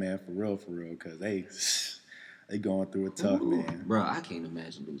 Yeah, man, for real, because they going through it tough, man. Bro, I can't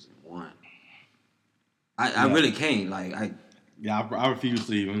imagine losing one. I really can't. Like, I refuse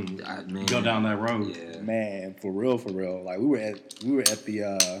to even go down that road. Yeah. Man, for real. Like, we were at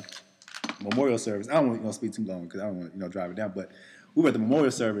the memorial service. I don't want to speak too long because I don't want to drive it down, but we were at the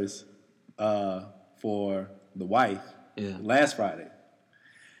memorial service for the wife last Friday.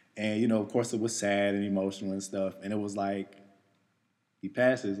 And, of course, it was sad and emotional and stuff. And it was like, he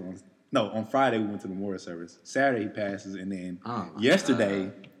passes on Friday we went to the memorial service. Saturday he passes. And then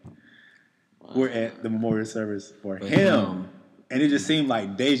yesterday we're at the memorial service for him. And it just seemed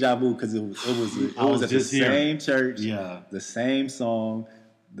like deja vu because it was at the same church, the same song,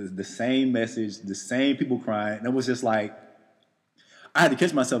 the same message, the same people crying. And it was just like, I had to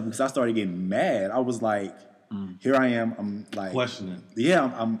catch myself because I started getting mad. I was like, here I am. I'm like questioning. Yeah,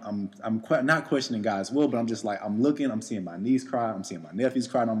 I'm not questioning God's will, but I'm just like, I'm looking. I'm seeing my niece cry. I'm seeing my nephews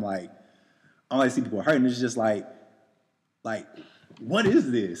cry. And I'm like see people hurting. It's just like, what is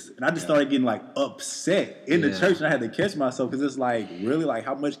this? And I just started getting like upset in the church, and I had to catch myself because it's like, really, like,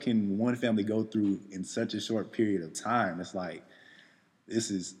 how much can one family go through in such a short period of time? It's like,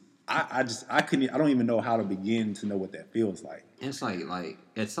 this is. I don't even know how to begin to know what that feels like. It's like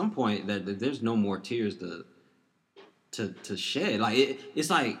at some point that there's no more tears to shed. Like it's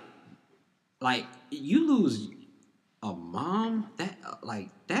like you lose a mom,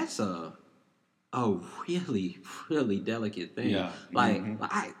 that's a really, really delicate thing. Yeah.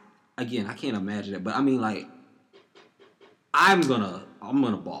 I can't imagine it, but I mean, like, I'm gonna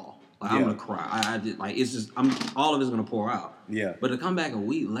bawl. Like, I'm gonna cry. I just like it's just all of it's gonna pour out. Yeah. But to come back a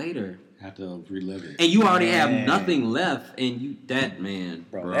week later, have to relive it, and you already have nothing left, and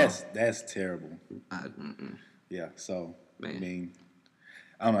bro. That's terrible. Yeah. So man. I mean,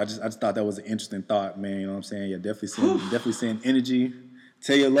 I don't know. I just thought that was an interesting thought, man. You know what I'm saying? Yeah, definitely send energy.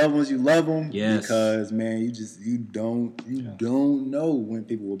 Tell your loved ones you love them. Yes. Because man, you don't know when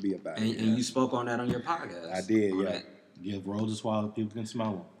people will be about it. And you spoke on that on your podcast. I did. Yeah. That. Give roses while people can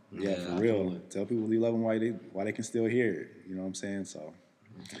smell them. Yeah, for real. Tell people you love them while they can still hear it. You know what I'm saying? So.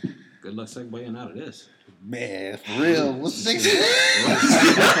 Good luck segueing out of this. Man, for real. What's the next?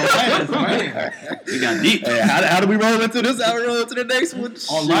 We got deep. Hey, how do we roll into this? How do we roll into the next one?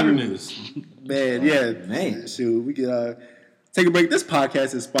 On lighter news. Man, yeah. Man. Shoot, we can take a break. This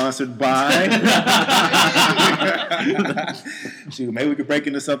podcast is sponsored by... Shoot, maybe we could break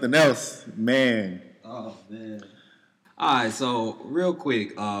into something else. Man. Oh, man. All right, so real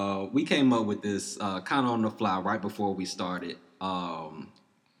quick, we came up with this kind of on the fly right before we started.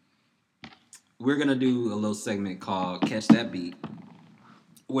 We're going to do a little segment called Catch That Beat,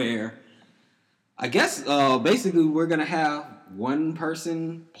 where I guess basically we're going to have one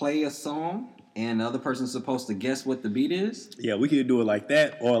person play a song and the other person's supposed to guess what the beat is. Yeah, we could do it like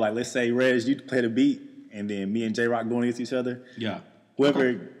that. Or like, let's say, Reg, you play the beat and then me and J-Rock going against each other. Yeah.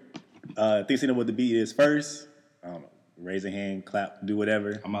 Whoever thinks they know what the beat is first, I don't know, raise a hand, clap, do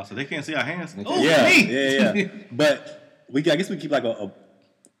whatever. I'm out, so they can't see our hands. Oh, yeah. But I guess we keep like a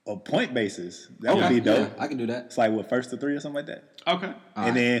point basis. That would be dope. Yeah, I can do that. It's like what, 1st to 3 or something like that. Okay.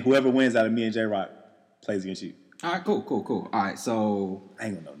 And then whoever wins out of me and J-Rock plays against you. All right, cool. All right, so I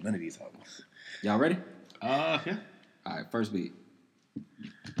ain't gonna know none of these hoes. y'all ready? Yeah. All right, first beat.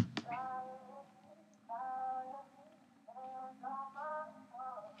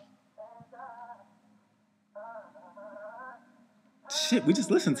 Shit, we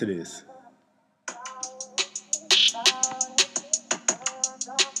just listened to this.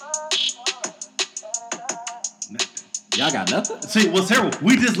 Y'all got nothing? See, what's terrible?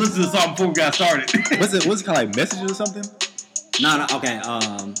 We just listened to the song before we got started. What's it called? Like Messages or something? No, okay.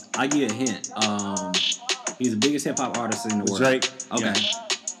 I'll give you a hint. He's the biggest hip hop artist in the world. Drake. Okay. Yeah.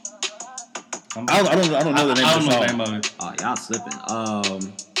 I don't know the name of the song. Name of it. Oh, y'all slipping.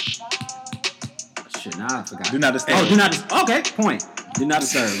 Shit, now I forgot. Do Not Disturb. Oh, Do Not Disturb. Okay, point. Do Not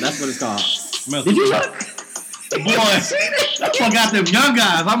Disturb. That's what it's called. Did you know? Boy, that's what got them young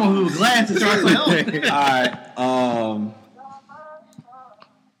guys. I'm gonna lose glasses. All right.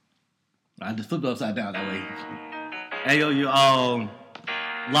 I just flipped upside down that way. Hey yo,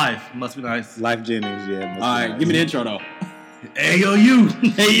 Life must be nice. Life Jennings, yeah. All right, give me the intro though. Hey yo, you.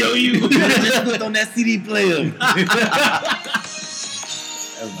 Just put on that CD player.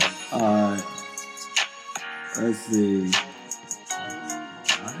 All right. Let's see. All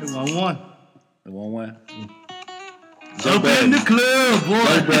right, 1-1. The 1-1. Up in the club, boy.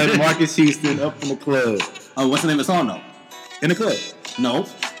 Joe Budden, Marcus Houston, up in the club. Oh, what's the name of the song though? In the club. No,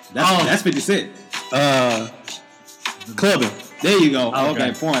 that's 50 Cent. Clubbing. There you go. Oh, Okay,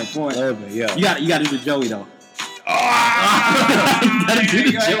 okay. point. Clubbing, yeah. You got to do the Joey though.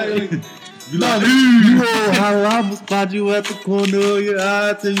 You know how I'ma spot you at the corner of your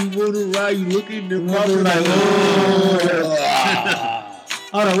eye till you wanna ride, you looking in the mirror like,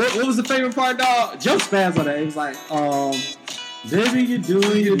 Hold on, what was the favorite part, dog? Joe spaz on that. It was like, baby, you're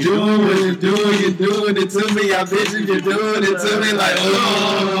doing it to me. I bet you're doing it to me. Like,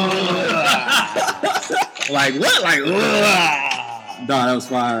 like what? Like, dog, that was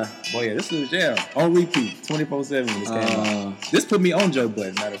fire. boy, yeah, this was jam. On repeat, 24/7 when this came out. This put me on Joe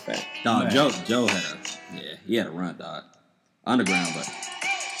Budden, matter of fact. Dog, Joe he had a run, dog. Underground, but.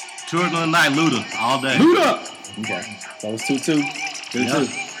 Children of the Night, Luda, all day. Luda! Okay. So it's 2-2. 2-2.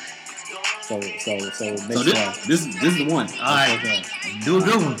 So next So one. this is the one. All right, do a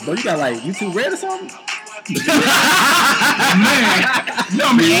good one. Bro, you got like YouTube Red or something? Man,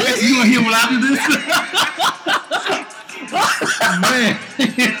 no man, you gonna hear when I do this? Man,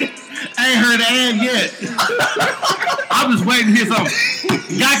 I ain't heard the ad yet. I'm just waiting to hear something.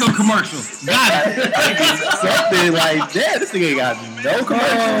 Geico commercial. Got it. Something like that. This thing ain't got no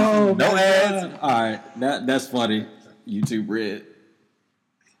commercials, no ads. All right, that's funny. YouTube Red.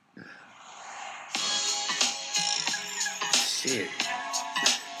 Shit.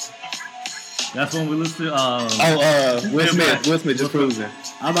 That's when we listen to. Will Smith just cruising.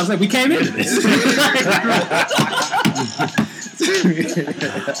 I was about to say, we came into this.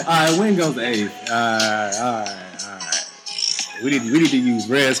 All right, win goes to 8. All right. We need to use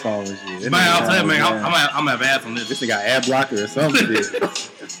Red's phone and shit. Man, I'll tell you, man, I'm gonna have ads on this. This thing got ad blocker or something.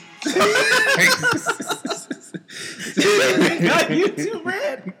 YouTube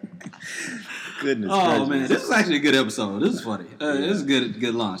Red. Goodness. Oh gracious. man, this is actually a good episode. This is funny. This is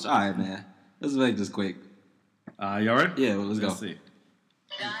good launch. All right, man. Let's make this quick. You ready? Yeah, well, let's go. See.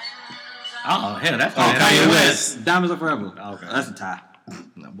 Oh hell, that's Kanye West. Diamonds Are Forever. Okay, that's a tie.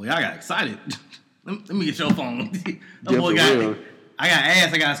 Boy, I got excited. Let me get your phone. Real. I got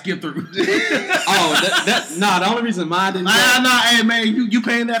ass I gotta skip through. The only reason mine didn't hey man, you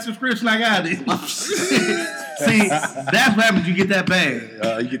paying that subscription, I got it. See, that's what happens, you get that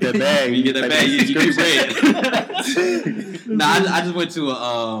bag. You get that bag. You get that bag, you get red. I just went to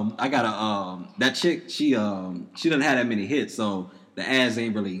I got that chick, she doesn't have that many hits, so the ads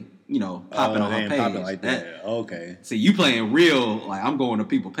ain't really, popping on her page. Popping like that. Okay. See, you playing real, like I'm going to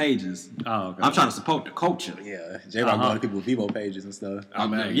people's pages. Oh, okay. I'm trying to support the culture. Yeah, J-Rock going to people's Vivo pages and stuff.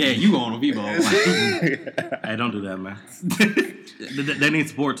 You going on Vivo. Hey, don't do that, man. They need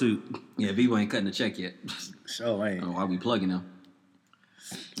support too. Yeah, Vivo ain't cutting the check yet. Sure ain't. Why we plugging them?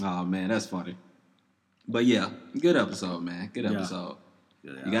 Oh man, that's funny. But yeah, good episode, man. Good episode.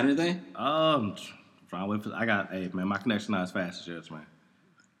 Yeah. You got anything? I got. Hey man, my connection not as fast as yours, man.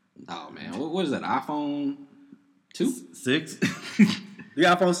 Oh man, what is that? iPhone 2? 6? You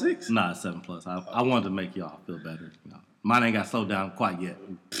got iPhone 6? Nah, 7 Plus. I wanted to make y'all feel better. Mine ain't got slowed down quite yet.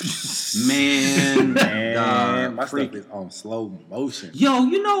 Man, my stuff is on slow motion. Yo,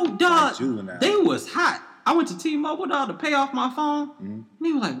 dog, they was hot. I went to T-Mobile, dog, to pay off my phone. Mm-hmm. And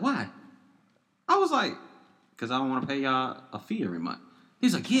he was like, why? I was like, because I don't want to pay y'all a fee every month.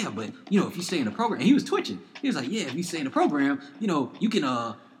 He's like, yeah, but, if you stay in the program. And he was twitching. He was like, yeah, if you stay in the program, you can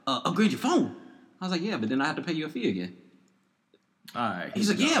upgrade your phone. I was like, yeah, but then I have to pay you a fee again. All right. He's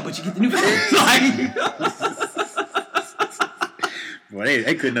like, yeah, but you get the new phone. Well,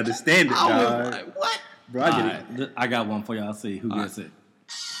 they couldn't understand it, dog. I was like, what? Bro, I get it. I got one for y'all. See who gets it.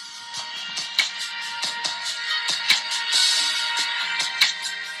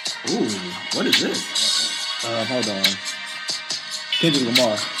 Ooh, what is this? Hold on. Kendrick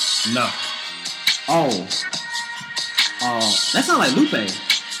Lamar. No. Oh, that sounds like Lupe.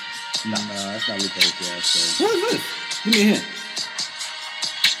 No, that's not Lupe. Yeah, so. What is this? Give me a hint.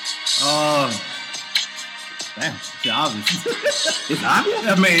 Damn, it's obvious. It's obvious?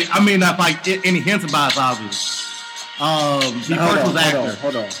 I mean, not like any hints about it's obvious. The first was actor.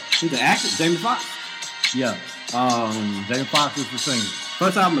 Hold on. Who's the actor? Jamie Foxx? Yeah. Jamie Foxx is the singer.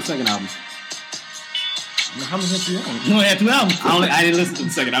 First album or second album? How many hits you on? You only had 2 albums. I didn't listen to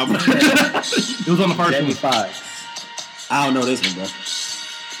the second album. It was on the first Jamie one. Foxx. I don't know this one, bro.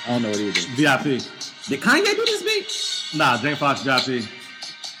 I don't know it either. VIP. Did Kanye do this beat? Nah, Jamie Foxx, VIP.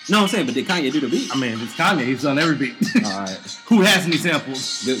 No, I'm saying, but did Kanye do the beat? I mean, it's Kanye. He's done every beat. All right. Who has any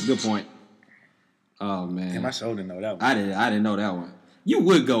samples? Good point. Oh man. Damn, I sure didn't know that one. I didn't know that one. You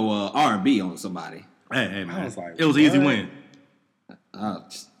would go R&B on somebody. Hey, man. I was like, it was an easy win. I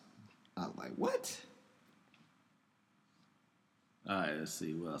was like, what? All right, let's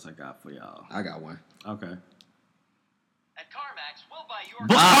see what else I got for y'all. I got one. Okay. At CarMax, we'll buy your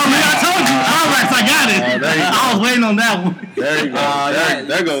I told you. CarMax, I got it. I was waiting on that one. There you go.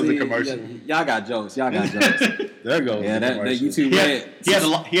 There goes the commercial. Y'all got jokes. There goes the commercial. YouTube red. He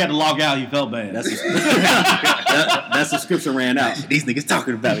had to log out. He felt bad. That subscription ran out. These niggas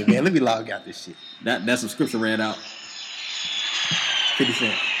talking about it, man. Let me log out this shit. That subscription ran out. 50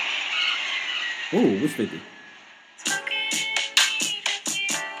 Cent. Ooh, what's 50?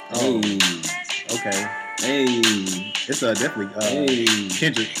 Oh, okay. Hey. It's definitely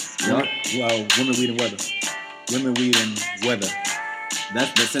Kendrick. Yup. Women, Weed, and Weather. Women, Weed, and Weather.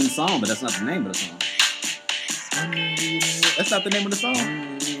 That's in the song, but that's not the name of the song. That's not the name of the song?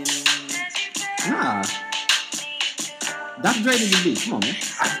 Nah. Dr. Dre did the beat. Come on, man.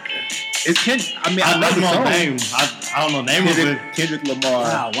 It's Kendrick. I mean, I know the song. Name. I don't know the name of it. Kendrick Lamar.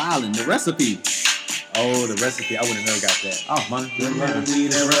 Wow, wildin'. The Recipe. Oh, the Recipe. I would have never got that. Oh, man.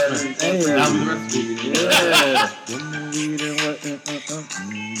 Weed and Recipe. Hey. That was the Recipe.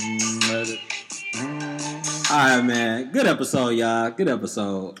 All right, man. Good episode, y'all. Good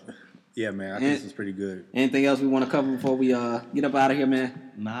episode. Yeah, man. I think this was pretty good. Anything else we want to cover before we get up out of here,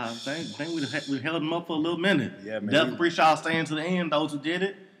 man? Nah, I think we held them up for a little minute. Yeah, man. Definitely appreciate y'all staying to the end. Those who did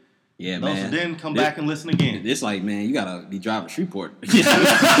it. Yeah, those man. Those who didn't, come back and listen again. It's like, man, you gotta be driving Shreveport. This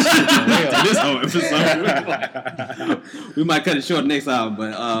whole episode. We might cut it short next time,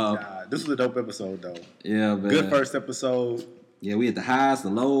 but this was a dope episode, though. Yeah, man. Good first episode. Yeah, we had the highs, the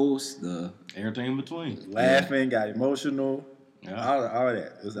lows, the everything in between. Laughing, got emotional. Yeah. All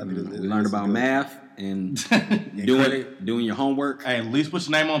that. We learned about math and doing your homework. Hey, at least put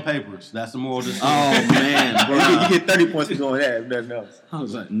your name on papers. That's the moral of this story. Oh, man, bro. You get 30 points for doing that, if nothing else. I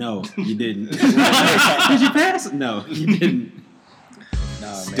was like, no, you didn't. Did you pass? No, you didn't. Nah,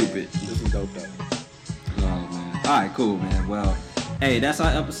 Stupid. Man. This was dope though. Oh man. All right, cool, man. Well, hey, that's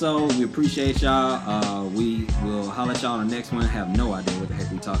our episode. We appreciate y'all. We will holler at y'all on the next one. Have no idea what the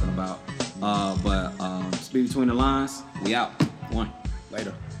heck we talking about. But speak between the lines. We out. One.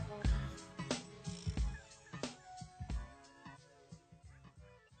 Later.